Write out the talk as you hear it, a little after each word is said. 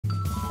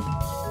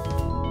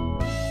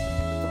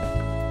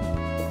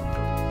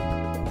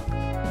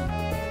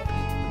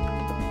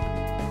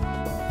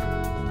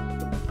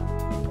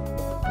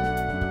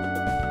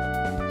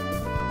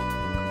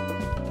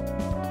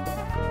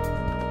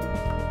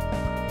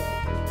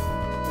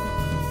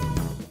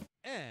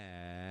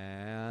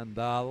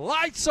The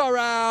lights are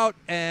out,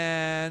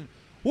 and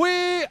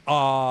we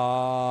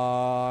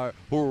are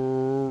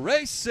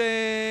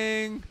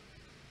racing.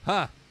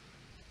 Huh.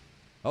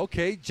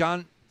 Okay,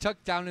 Jon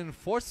tucked down in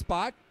fourth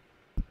spot.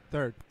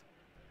 Third.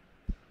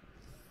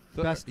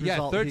 Best yeah,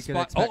 result third he could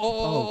spot. expect.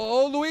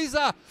 Oh,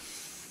 Louisa.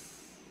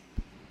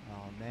 Oh,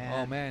 man.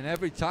 Oh, man,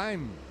 every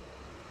time.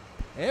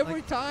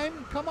 Every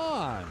time? Come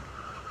on.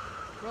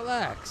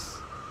 Relax.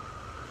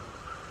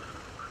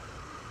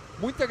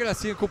 Muita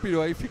gracinha com o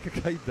peru aí, fica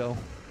caidão.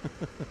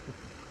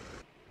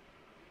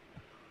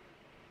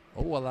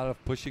 Oh, a lot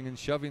of pushing and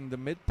shoving the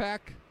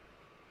mid-pack.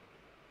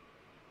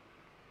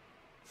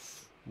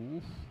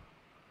 Oof.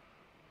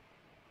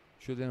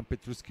 Julian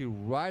Petruski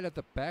right at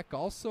the back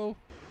also.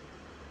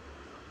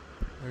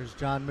 There's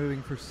Jon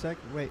moving for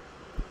second. Wait,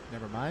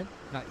 never mind.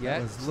 Not yet.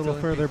 That was a little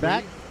further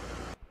back.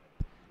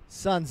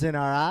 Sun's in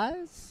our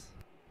eyes.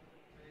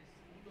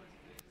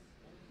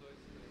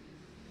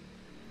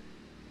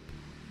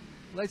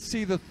 Let's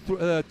see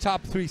the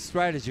top three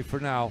strategy for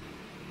now.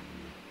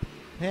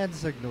 Hand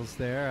signals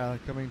there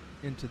coming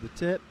into the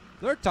tip.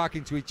 They're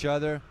talking to each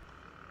other.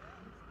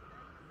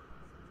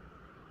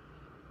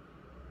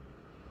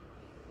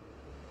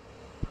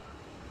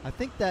 I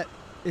think that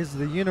is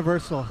the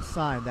universal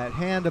sign. That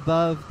hand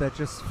above that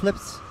just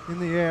flips in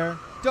the air.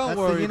 Don't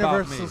worry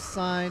about me. That's the universal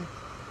sign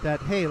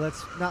that, hey,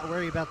 let's not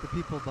worry about the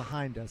people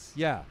behind us.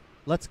 Yeah.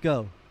 Let's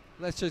go.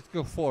 Let's just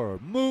go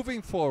forward.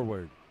 Moving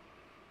forward.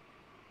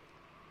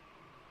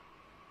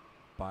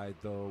 By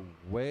the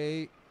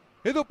way,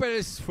 Edu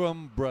Perez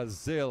from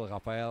Brazil,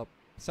 Rafael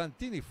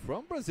Santini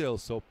from Brazil.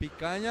 So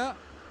Picanha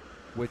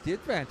with the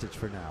advantage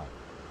for now.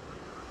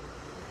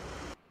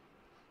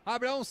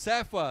 Abraão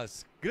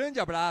Cefas, grande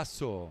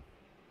abraço.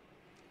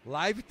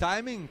 Live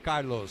timing,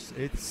 Carlos.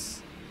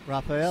 It's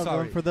Rafael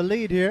going for the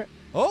lead here.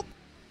 Oh,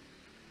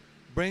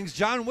 brings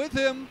Jon with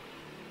him.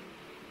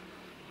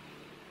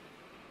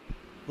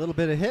 A little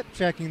bit of hip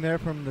checking there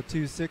from the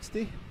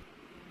 260.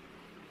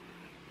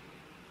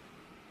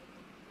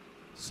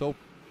 So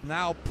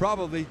now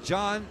probably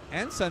Jon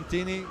and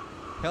Santini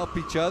help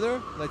each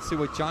other. Let's see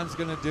what Jon's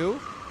going to do.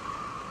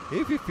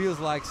 If he feels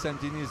like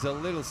Santini is a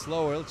little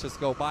slower, he'll just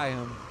go by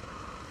him.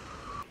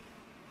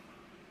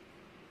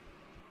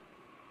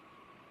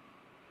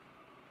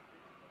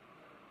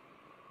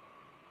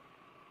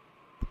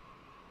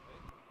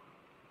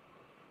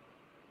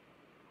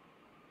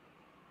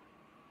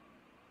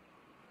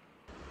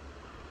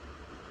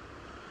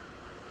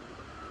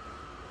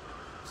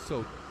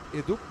 So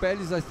Edu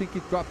Perez, I think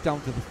he dropped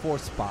down to the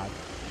fourth spot.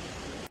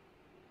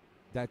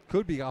 That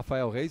could be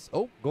Rafael Reis.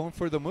 Oh, going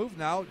for the move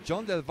now.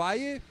 Jon Del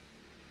Valle.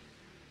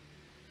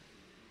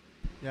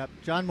 Yep,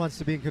 Jon wants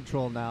to be in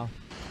control now.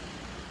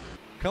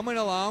 Coming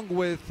along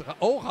with,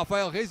 oh,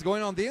 Rafael Reis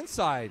going on the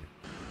inside.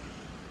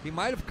 He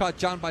might have caught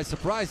Jon by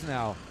surprise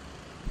now.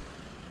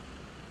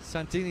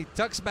 Santini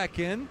tucks back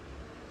in.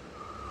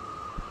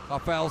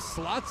 Rafael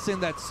slots in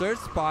that third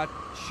spot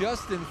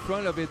just in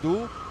front of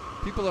Edu.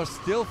 People are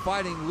still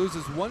fighting,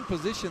 loses one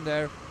position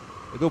there.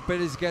 Edu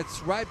Perez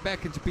gets right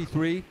back into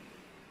P3.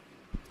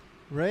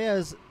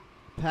 Reyes'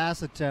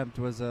 pass attempt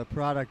was a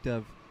product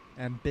of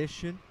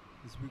ambition,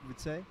 as we would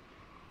say,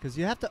 because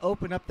you have to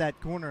open up that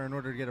corner in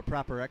order to get a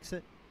proper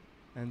exit.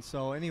 And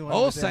so anyone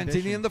Oh, with Santini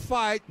ambition, in the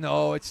fight.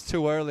 No, it's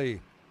too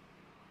early.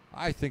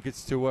 I think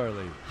it's too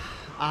early.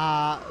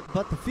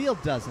 but the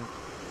field doesn't,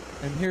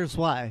 and here's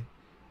why.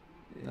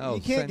 No,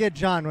 you can't get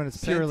Jon when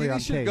it's purely Santini on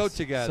should pace. go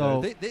together.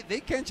 So They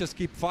can't just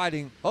keep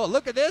fighting. Oh,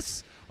 look at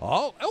this.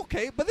 Oh,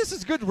 okay, but this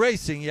is good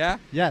racing, yeah?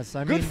 yes,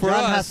 I Good mean, for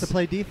Jon us. has to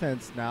play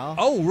defense now.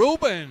 Oh,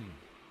 Ruben.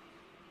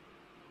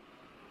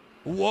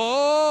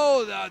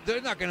 Whoa,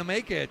 they're not going to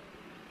make it.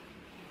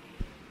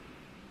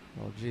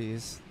 Oh,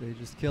 geez, they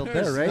just killed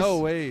There's their race. no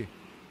way.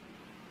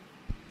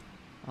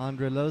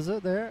 Andre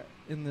Lohse there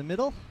in the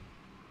middle.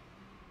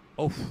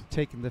 Oh,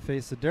 taking the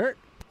face of dirt.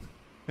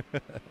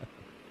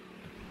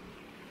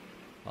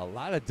 a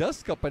lot of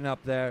dust coming up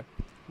there.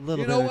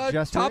 Little You know bit of what?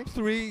 gesturing. Top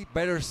three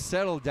better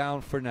settle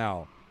down for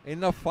now.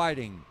 Enough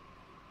fighting.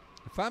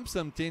 If I'm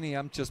Santini,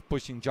 I'm just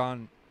pushing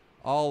Jon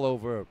all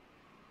over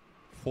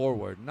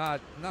forward,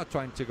 not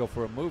trying to go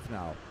for a move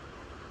now.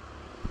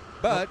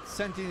 But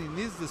Santini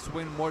needs this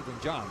win more than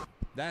Jon.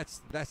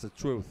 That's the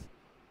truth.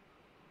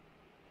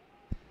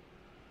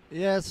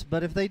 Yes,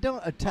 but if they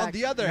don't attack On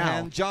the other now,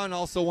 hand, Jon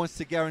also wants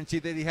to guarantee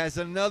that he has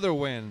another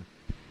win.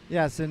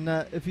 yes, and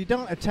if you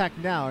don't attack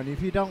now, and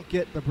if you don't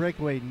get the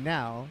breakaway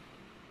now,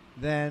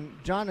 then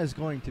Jon is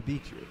going to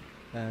beat you.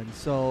 And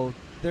so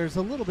there's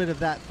a little bit of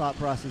that thought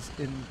process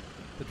in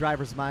the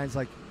driver's minds,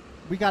 like,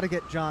 we got to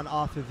get Jon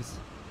off of his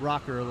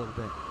rocker a little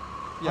bit.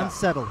 Yeah.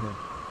 Unsettle him.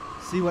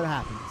 See what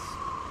happens.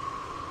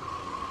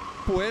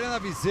 Poeira na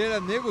viseira,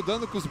 nego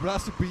dando com os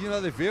braços pedindo a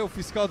dever, o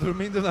fiscal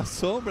dormindo na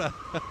sombra.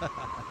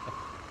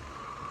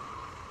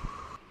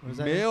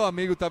 Meu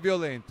amigo tá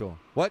violento.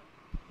 What?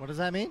 What does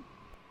that mean?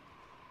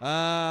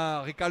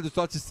 Ricardo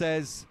Totti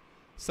says,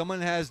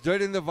 someone has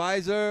dirt in the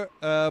visor,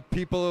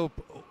 people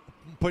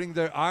putting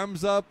their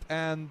arms up,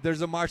 and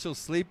there's a marshal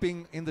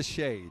sleeping in the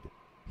shade.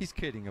 He's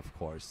kidding, of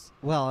course.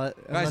 Well,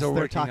 unless are they're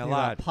working talking a about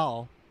lot.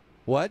 Paul.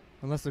 What?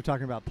 Unless they're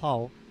talking about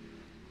Paul.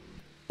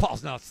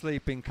 Paul's not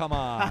sleeping. Come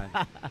on.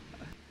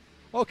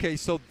 Okay,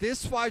 so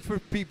this fight for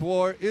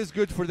P4 is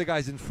good for the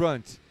guys in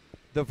front.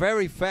 The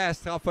very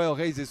fast Rafael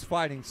Reis is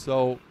fighting,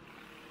 so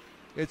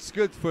it's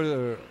good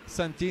for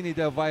Santini,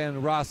 Del Valle,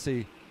 and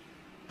Rossi.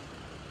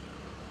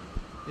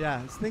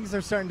 Yeah, as things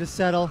are starting to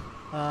settle.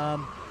 The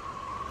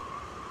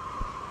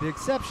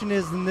exception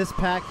is in this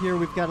pack here,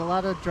 we've got a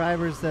lot of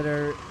drivers that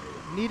are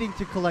needing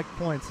to collect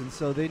points, and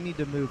so they need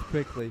to move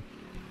quickly.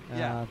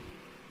 Yeah.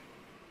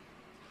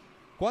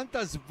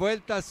 ¿Cuántas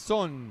vueltas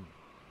son?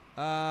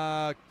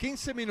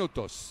 15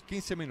 minutos.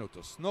 15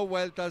 minutos. No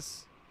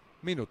vueltas,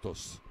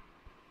 minutos.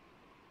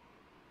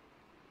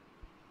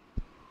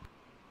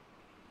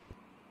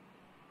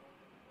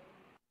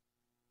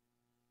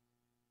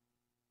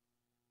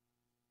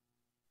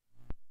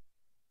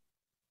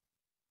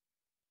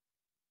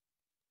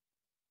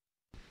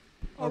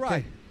 All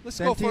right, let's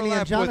go for a Santini lap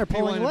and Jon with are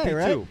pulling P1 and away,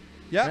 P2. right?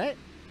 Yeah, Right?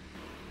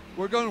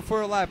 we're going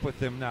for a lap with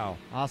him now.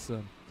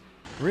 Awesome.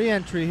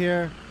 Re-entry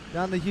here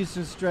down the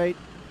Houston Straight.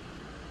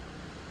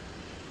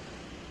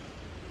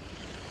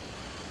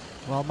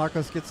 While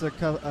Marcos gets a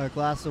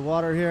glass of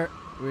water here,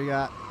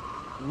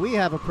 we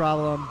have a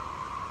problem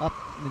up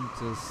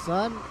into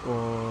sun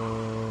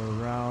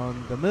or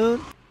around the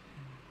moon,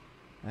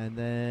 and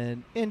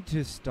then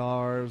into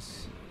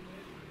stars.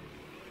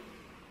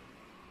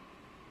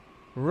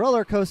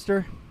 Roller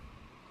coaster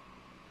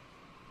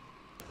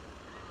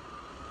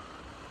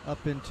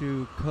up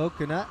into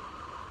coconut.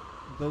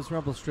 Those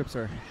rumble strips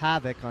are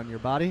havoc on your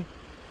body.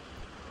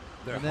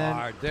 They're and then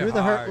hard. They're through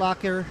the hard. hurt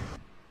locker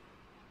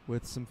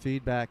with some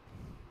feedback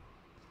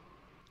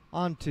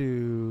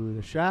onto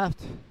the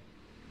shaft.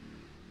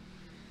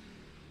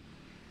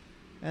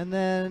 And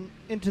then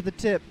into the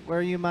tip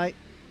where you might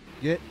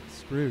get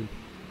screwed.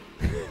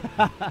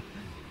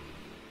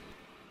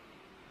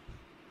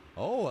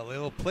 Oh, a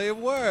little play of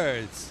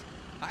words.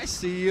 I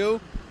see you.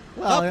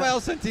 Well, Rafael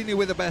Santini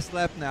with the best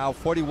lap now,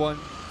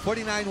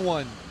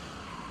 49-1.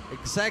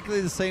 Exactly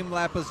the same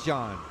lap as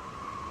Jon.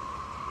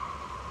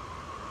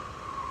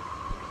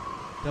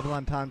 double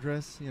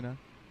entendres, you know.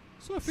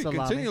 So if we Salami.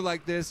 continue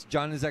like this,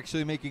 Jon is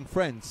actually making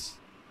friends.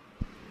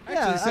 Yeah,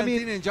 Actually, I mean-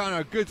 Santini and Jon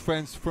are good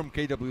friends from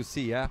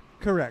KWC, yeah?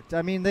 Correct.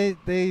 I mean,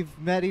 they've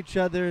met each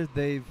other.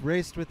 They've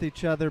raced with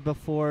each other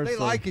before. They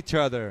so like each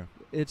other.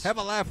 it's Have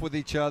a laugh with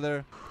each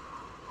other.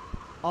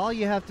 all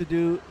you have to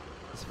do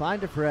is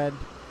find a friend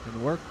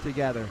and work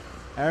together.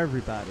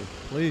 Everybody,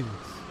 please.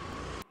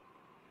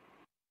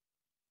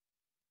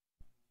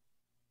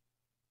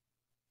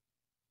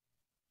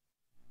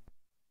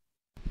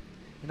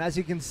 And as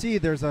you can see,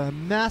 there's a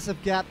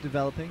massive gap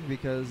developing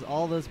because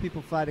all those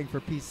people fighting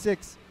for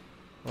P6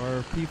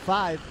 or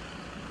P5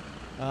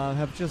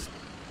 have just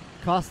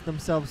cost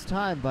themselves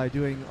time by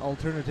doing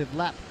alternative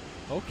lap.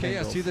 Okay,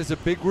 angles. I see there's a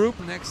big group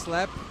next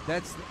lap.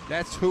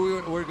 That's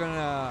who we're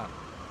gonna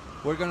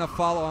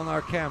follow on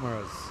our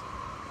cameras.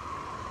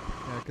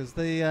 Because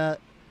the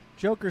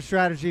Joker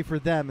strategy for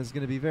them is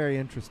going to be very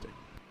interesting.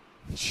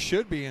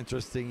 Should be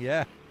interesting,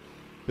 yeah.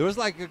 There was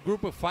like a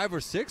group of 5 or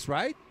 6,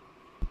 right?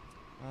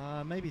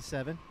 Maybe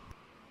 7.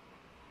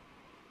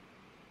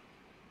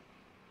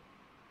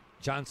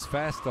 Jon's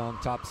fast on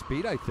top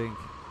speed, I think.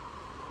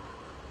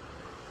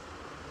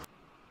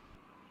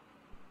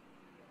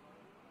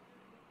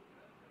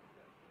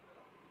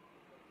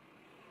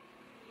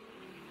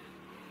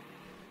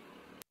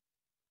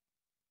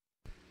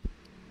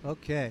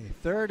 Okay,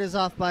 third is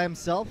off by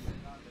himself,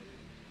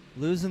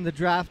 losing the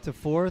draft to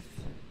fourth.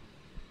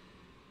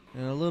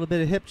 And a little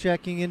bit of hip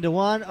checking into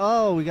one.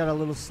 Oh, we got a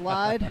little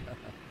slide.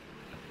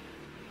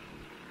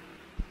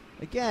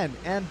 Again,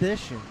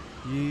 ambition.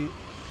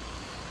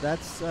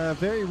 That's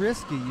very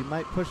risky. You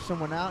might push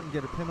someone out and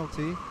get a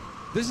penalty.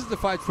 This is the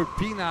fight for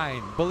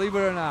P9, believe it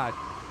or not.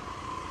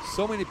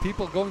 So many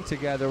people going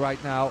together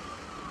right now.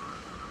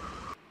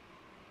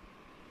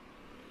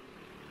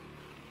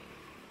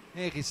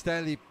 Henry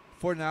Stanley,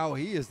 for now,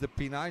 he is the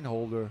P9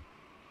 holder.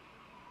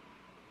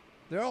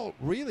 They're all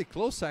really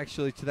close,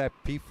 actually, to that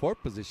P4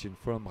 position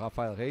from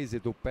Rafael Reis,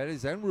 Edu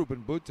Perez, and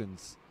Ruben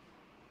Boutens.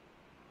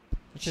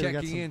 Okay, we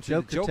got Checking some into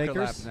the Joker lap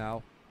takers.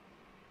 now.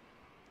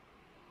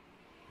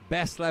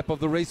 Best lap of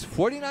the race,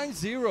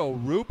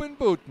 49-0, Ruben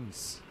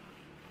Boutens.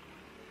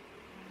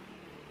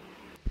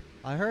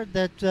 I heard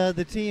that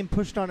the team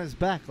pushed on his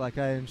back like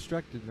I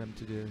instructed them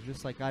to do,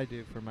 just like I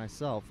do for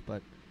myself.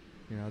 But,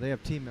 you know, they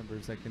have team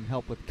members that can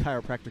help with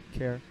chiropractic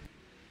care.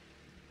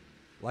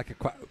 Like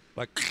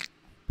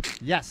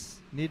Yes,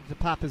 needed to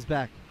pop his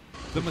back.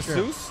 the for sure.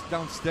 masseuse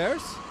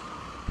downstairs.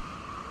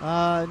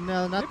 No,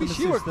 not Maybe the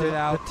she masseuse. worked it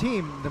out. The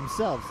team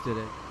themselves did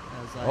it,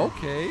 as I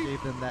Okay.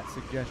 gave them that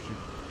suggestion.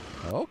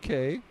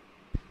 Okay.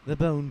 The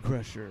Bone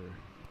Crusher.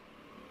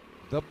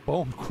 The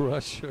Bone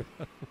Crusher.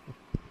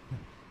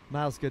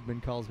 Miles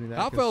Goodman calls me that.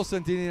 'cause Rafael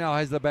Santini now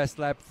has the best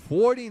lap,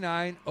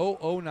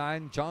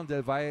 49.009. Jon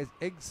Del Valle,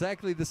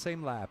 exactly the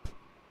same lap.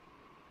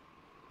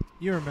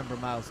 You remember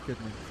Miles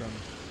Goodman from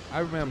I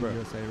remember. Team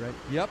USA, right?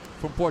 Yep,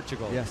 from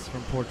Portugal. Yes,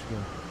 from Portugal.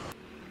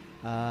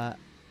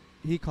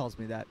 He calls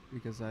me that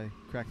because I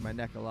crack my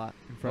neck a lot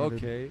in front of him.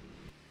 Okay.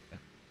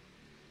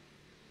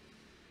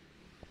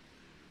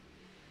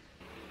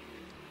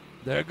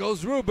 There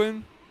goes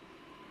Ruben.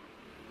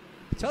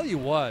 Tell you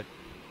what,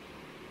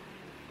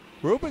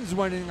 Ruben's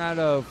running out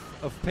of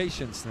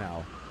patience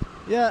now.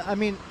 Yeah, I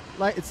mean,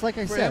 it's like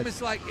I For said. him,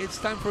 it's like it's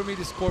time for me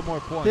to score more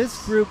points.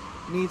 This group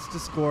needs to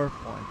score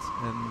points,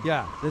 and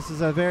yeah, this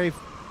is a very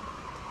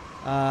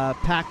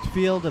packed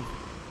field of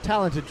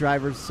talented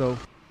drivers. So,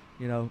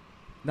 you know,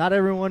 not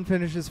everyone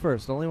finishes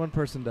first. Only one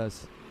person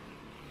does.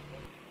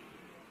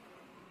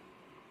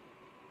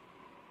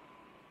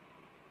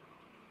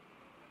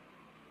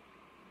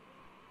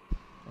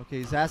 Okay,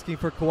 he's asking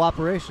for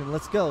cooperation.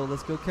 Let's go.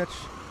 Let's go catch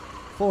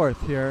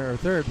fourth here, or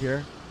third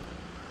here.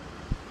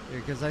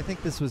 Because I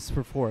think this was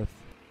for fourth.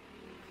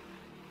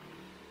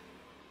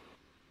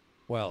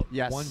 Well,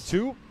 yes. 1,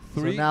 2,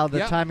 3. So now the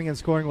yeah. timing and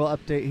scoring will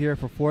update here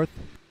for fourth.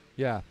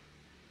 Yeah.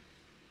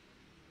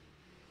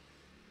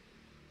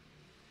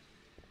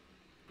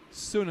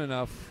 Soon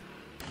enough.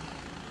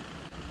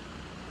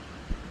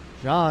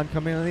 Jon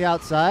coming on the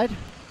outside.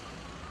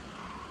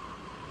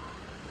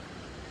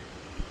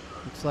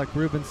 Looks like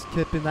Ruben's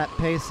keeping that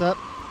pace up.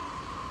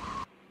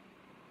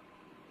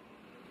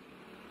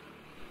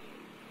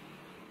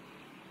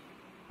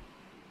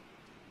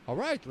 All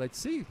right, let's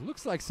see.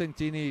 Looks like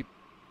Santini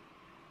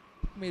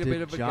made a Did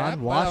bit of a Jon gap.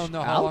 But I wash don't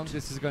know how long out?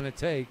 this is going to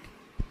take.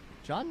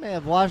 Jon may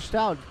have washed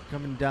out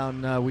coming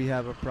down. We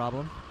have a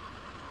problem.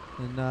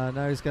 And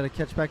now he's got to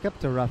catch back up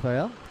to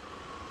Rafael.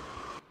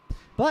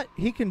 But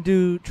he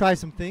can try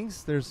some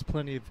things. There's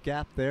plenty of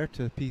gap there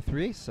to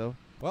P3. So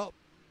Well,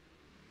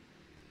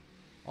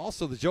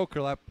 also the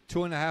Joker lap,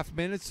 2.5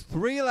 minutes,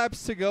 3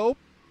 laps to go.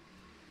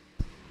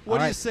 What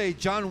do you say?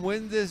 Jon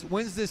wins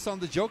this on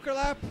the Joker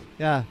lap?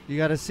 yeah, you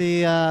got to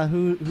see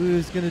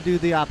who's going to do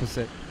the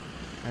opposite.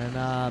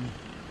 And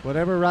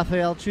whatever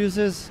Rafael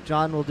chooses,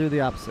 Jon will do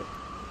the opposite.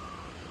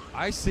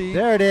 I see.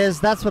 There it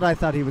is. That's what I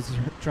thought he was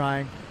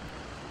trying.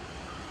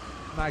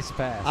 Nice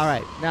pass. All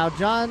right. Now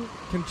Jon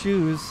can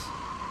choose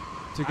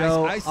to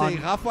go. I say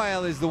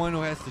Rafael is the one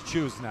who has to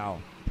choose now.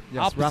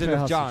 Yes, opposite Rafael of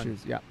has Jon. to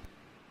choose. Yeah.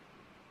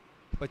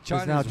 But Because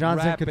Jon now is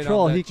Jon's in rapid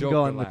control. on He that can go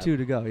Joker on the lap. 2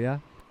 to go. Yeah.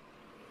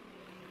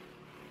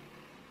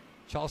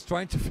 Charles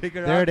trying to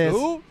figure There out it is.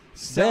 who.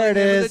 There it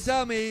is. The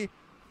dummy.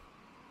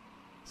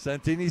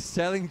 Santini's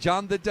selling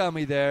Jon the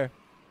dummy there.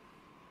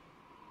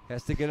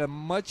 Has to get a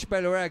much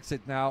better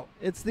exit now.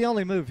 It's the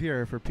only move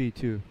here for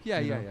P2. Yeah.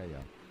 you know.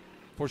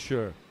 For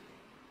sure.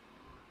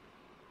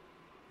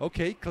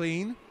 Okay,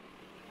 clean.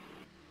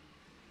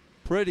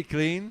 Pretty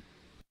clean.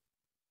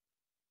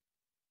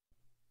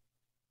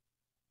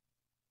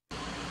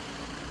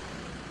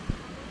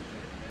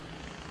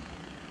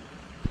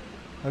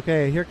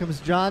 Okay, here comes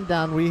Jon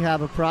down. We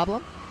have a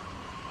problem.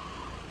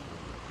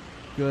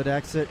 Good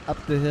exit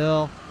up the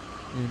hill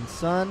in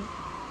sun.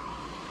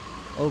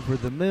 Over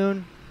the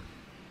moon.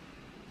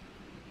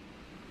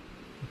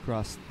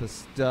 Across the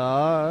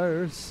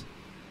stars.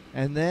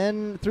 And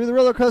then through the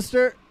roller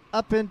coaster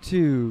up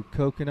into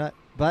Coconut.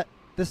 But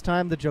this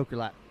time the Joker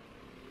lap.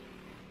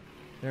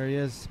 There he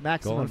is.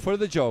 Maximum. Going for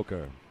the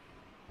Joker.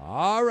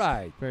 All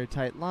right. Very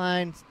tight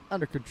line.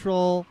 Under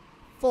control.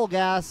 Full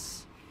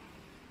gas.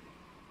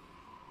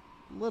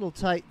 Little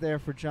tight there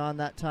for Jon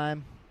that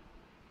time.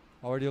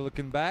 Already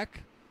looking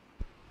back.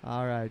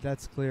 All right,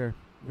 that's clear.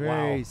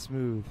 Very Wow.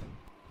 smooth.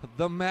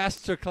 The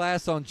master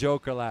class on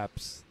Joker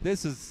laps.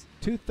 This is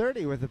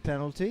 230 with a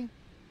penalty.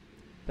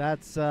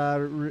 That's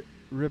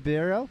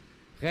Ribeiro.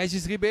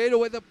 Regis Ribeiro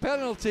with a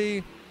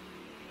penalty.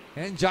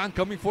 And Jon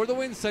coming for the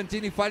win.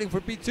 Santini fighting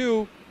for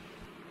P2.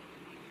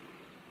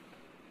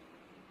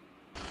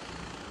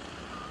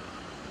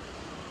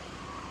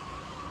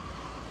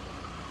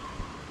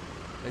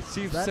 Let's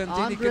see if That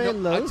Santini Andre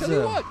can. I tell you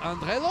Lohse. what,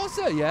 Andre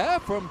Lohse, yeah,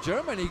 from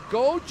Germany.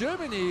 Go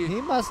Germany. He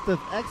must have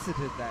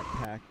exited that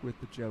pack with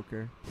the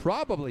Joker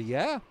Probably,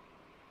 yeah.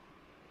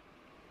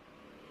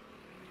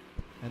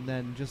 and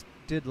then just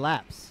did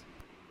laps.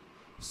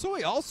 So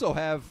we also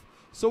have,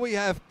 we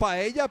have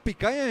Paella,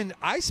 Picanha, and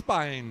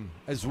Eisbein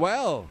as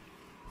well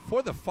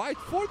for the fight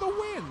for the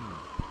win.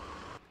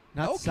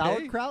 Not Okay.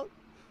 sauerkraut?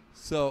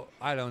 So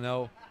I don't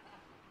know.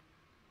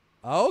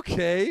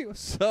 Okay,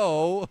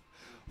 so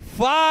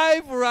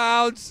 5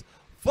 rounds,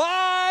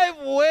 5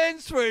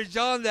 wins for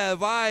Jon Del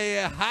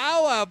Valle.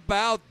 How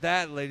about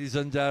that, ladies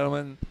and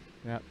gentlemen?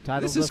 Yeah,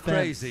 title This is defense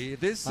crazy.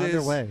 This is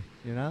underway,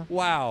 you know?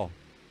 wow.